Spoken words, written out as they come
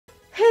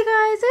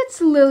guys,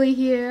 it's Lily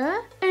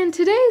here, and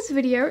today's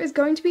video is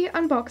going to be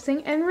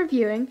unboxing and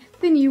reviewing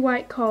the new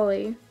White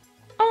Collie.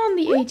 On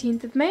the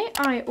 18th of May,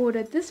 I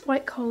ordered this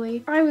White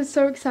Collie. I was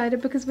so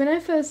excited because when I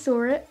first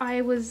saw it,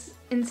 I was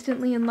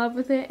instantly in love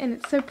with it, and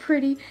it's so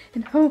pretty,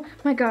 and oh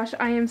my gosh,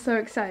 I am so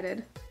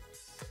excited.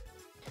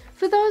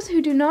 For those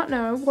who do not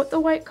know what the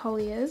White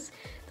Collie is,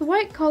 the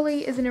White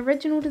Collie is an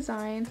original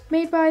design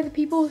made by the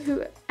people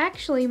who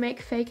actually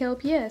make fake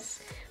LPS.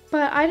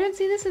 But I don't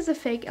see this as a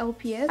fake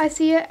LPS. I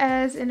see it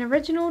as an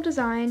original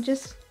design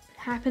just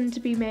happened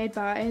to be made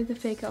by the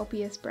fake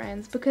LPS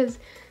brands, because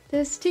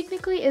this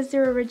technically is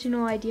their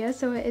original idea,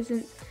 so it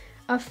isn't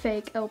a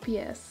fake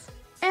LPS.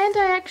 And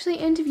I actually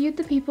interviewed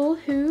the people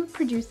who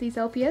produce these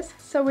LPS,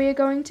 so we are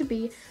going to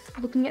be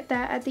looking at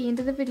that at the end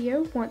of the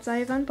video once I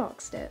have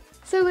unboxed it.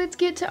 So let's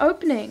get to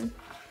opening.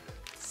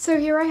 So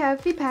here I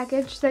have the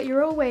package that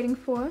you're all waiting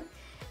for.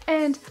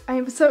 And I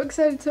am so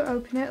excited to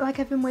open it, like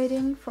I've been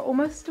waiting for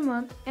almost a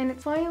month, and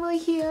it's finally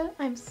here.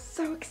 I'm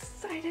so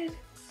excited.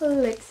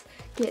 Let's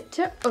get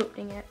to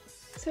opening it.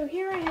 So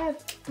here I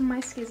have my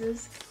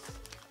skizzers.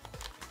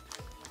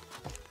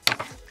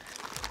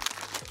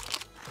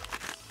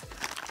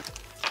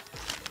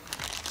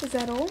 Is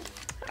that all?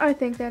 I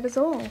think that is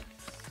all.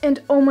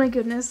 And oh my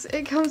goodness,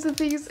 it comes with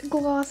these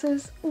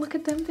glasses. Look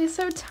at them, they're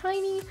so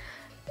tiny.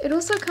 It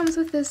also comes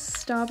with this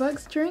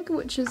Starbucks drink,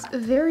 which is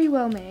very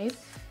well made.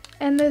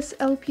 And this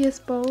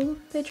LPS bowl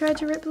they tried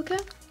to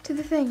replicate. To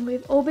the thing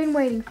we've all been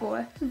waiting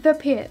for, the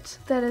pet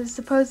that is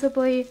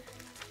supposedly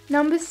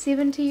number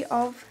 70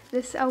 of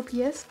this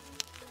LPS.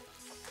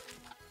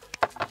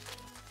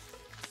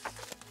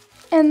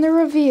 And the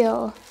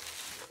reveal.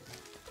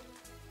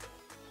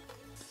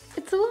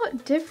 It's a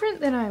lot different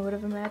than I would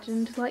have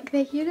imagined. Like,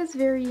 the head is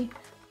very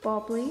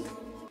bobbly,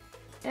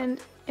 and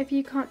if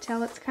you can't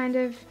tell, it's kind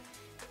of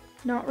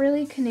not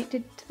really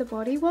connected to the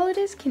body. Well, it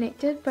is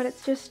connected, but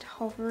it's just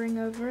hovering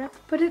over it.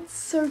 But it's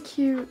so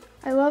cute.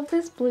 I love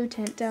this blue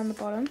tint down the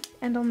bottom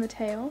and on the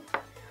tail.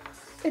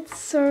 It's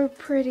so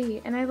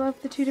pretty, and I love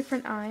the two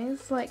different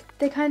eyes. Like,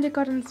 they kind of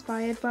got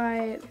inspired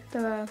by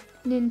the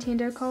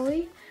Nintendo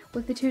Collie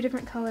with the two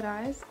different colored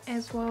eyes,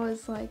 as well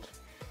as like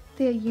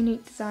their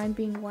unique design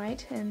being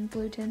white and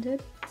blue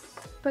tinted.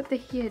 But the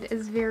head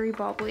is very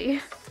bobbly.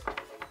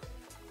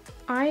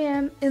 I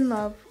am in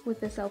love with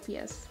this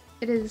LPS.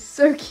 It is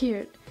so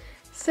cute.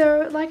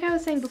 So, like I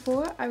was saying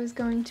before, I was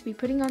going to be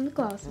putting on the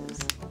glasses.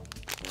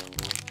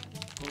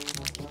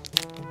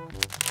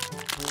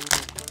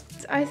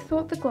 I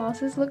thought the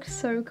glasses looked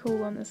so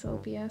cool on this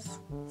LPS.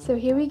 So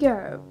here we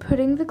go,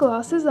 putting the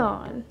glasses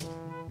on.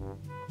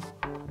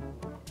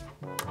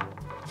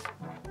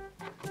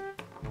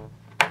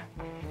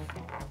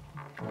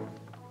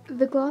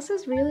 The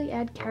glasses really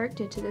add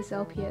character to this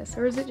LPS,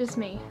 or is it just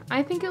me?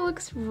 I think it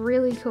looks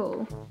really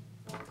cool.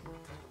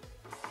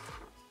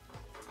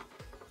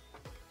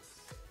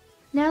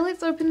 Now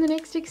let's open the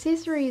next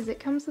accessories.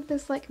 It comes with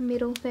this like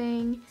metal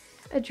thing,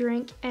 a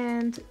drink,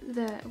 and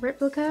the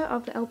replica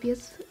of the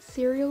LPS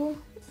cereal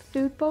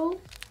food bowl.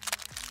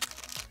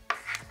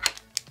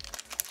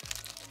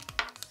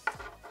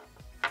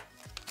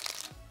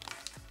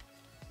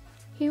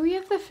 Here we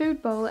have the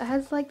food bowl. It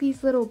has like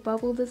these little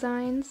bubble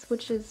designs,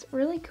 which is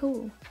really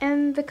cool.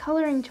 And the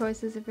coloring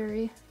choices are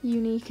very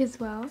unique as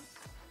well.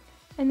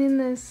 And then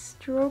the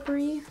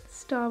strawberry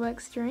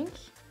Starbucks drink.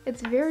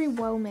 It's very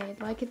well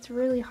made, like it's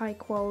really high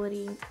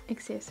quality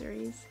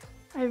accessories.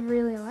 I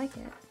really like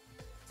it.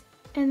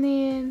 And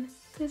then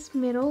this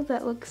medal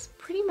that looks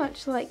pretty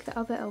much like the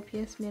other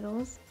LPS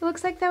medals. It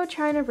looks like they were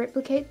trying to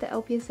replicate the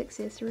LPS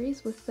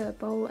accessories with the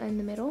bowl and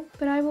the medal,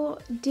 but I will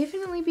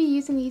definitely be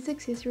using these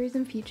accessories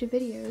in future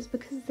videos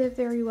because they're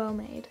very well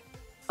made.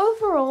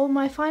 Overall,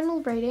 my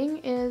final rating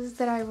is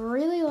that I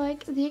really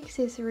like the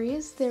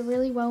accessories. They're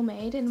really well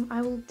made, and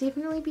I will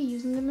definitely be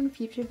using them in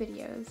future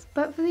videos.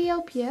 But for the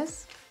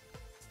LPS,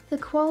 the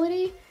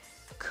quality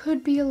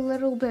could be a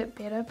little bit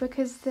better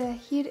because the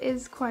head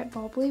is quite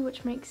bobbly,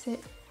 which makes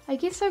it, I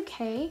guess,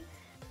 okay,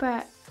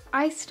 but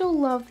I still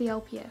love the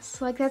LPS.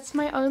 Like, that's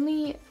my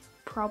only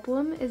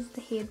problem, is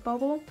the head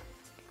bobble.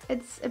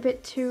 It's a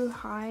bit too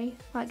high,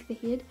 like the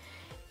head,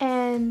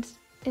 and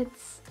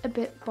it's a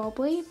bit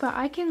bobbly, but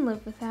I can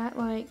live with that.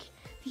 Like,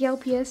 the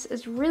LPS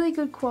is really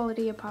good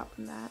quality apart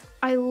from that.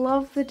 I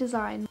love the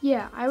design.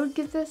 Yeah, I would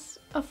give this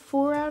a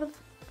 4 out of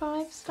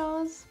 5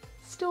 stars.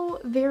 Still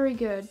very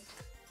good.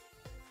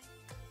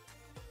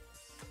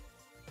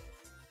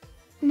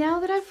 Now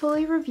that I've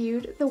fully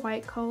reviewed the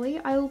White Collie,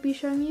 I will be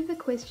showing you the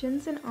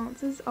questions and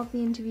answers of the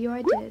interview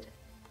I did.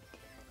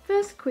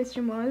 First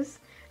question was,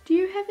 do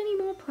you have any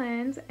more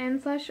plans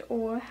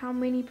and/or how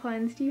many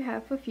plans do you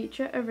have for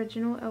future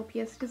original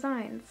LPS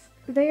designs?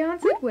 They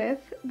answered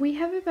with, we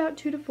have about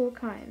 2 to 4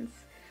 kinds.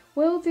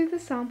 We'll do the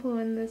sample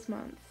in this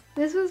month.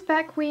 This was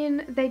back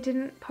when they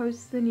didn't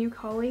post the new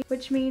collie,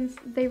 which means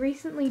they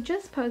recently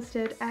just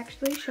posted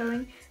actually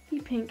showing the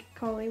pink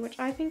collie, which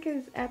I think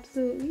is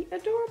absolutely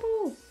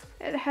adorable.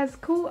 It has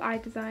cool eye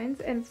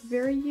designs and it's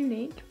very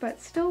unique,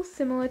 but still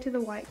similar to the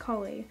White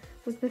Collie,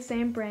 with the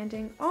same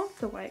branding of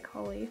the White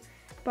Collie.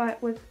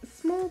 but with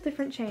small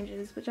different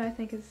changes, which I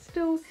think is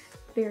still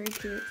very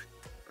cute.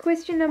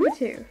 Question number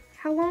 2.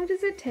 How long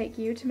does it take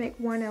you to make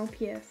one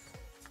LPS?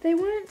 They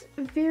weren't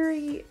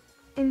very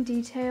in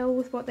detail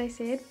with what they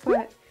said,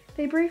 but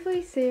they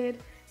briefly said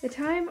the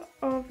time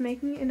of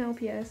making an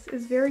LPS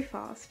is very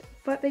fast,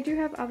 but they do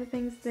have other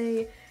things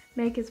they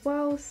make as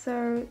well,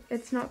 so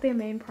it's not their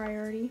main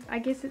priority. I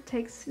guess it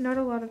takes not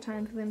a lot of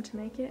time for them to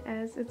make it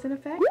as it's in a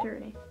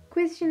factory.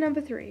 Question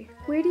number 3.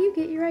 Where do you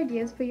get your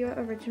ideas for your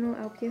original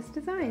LPS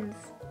designs?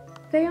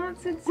 They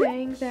answered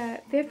saying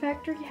that their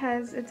factory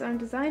has its own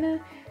designer,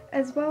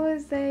 as well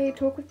as they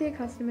talk with their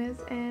customers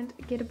and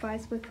get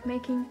advice with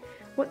making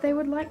what they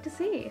would like to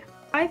see.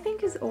 I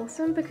think is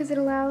awesome because it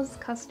allows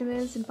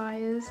customers and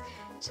buyers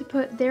to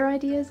put their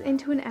ideas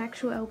into an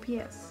actual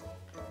LPS.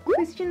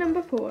 Question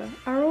number 4.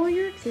 Are all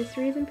your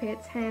accessories and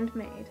pets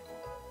handmade?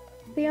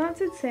 They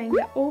answered saying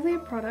that all their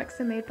products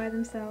are made by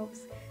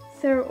themselves,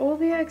 so all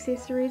their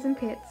accessories and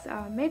pets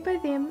are made by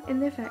them in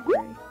their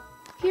factory.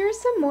 Here are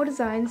some more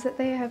designs that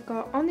they have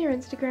got on their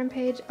Instagram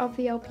page of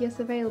the LPS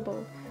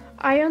available.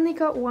 I only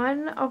got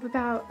one of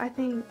about, I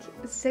think,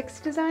 6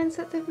 designs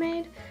that they've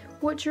made,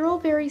 which are all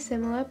very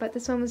similar, but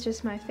this one was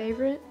just my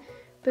favorite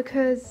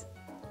because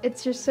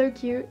it's just so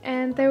cute,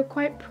 and they were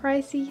quite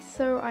pricey,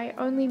 so I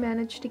only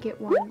managed to get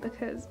one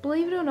because,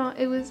 believe it or not,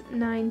 it was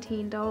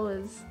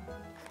 $19.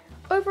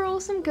 Overall,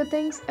 some good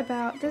things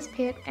about this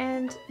pet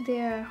and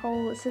their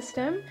whole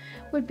system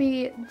would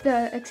be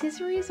the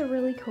accessories are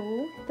really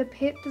cool, the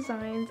pet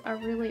designs are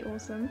really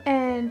awesome,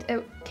 and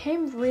it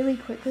came really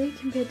quickly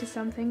compared to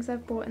some things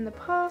I've bought in the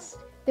past.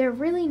 They're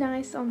really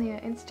nice on their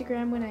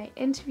Instagram when I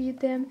interviewed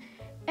them,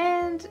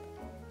 and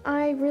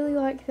I really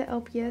like the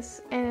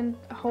LPS and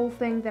the whole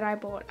thing that I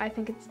bought. I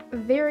think it's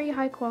very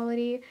high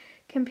quality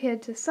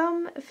compared to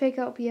some fake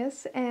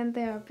LPS, and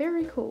they are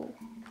very cool.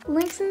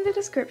 Links in the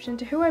description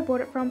to who I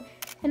bought it from.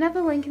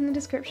 Another link in the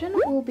description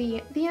will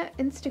be their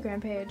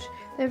Instagram page.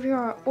 They've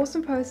got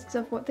awesome posts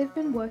of what they've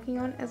been working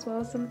on as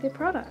well as some of their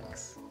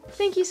products.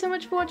 Thank you so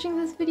much for watching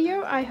this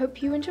video. I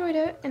hope you enjoyed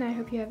it, and I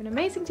hope you have an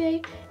amazing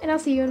day, and I'll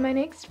see you in my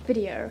next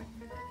video.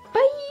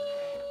 Bye!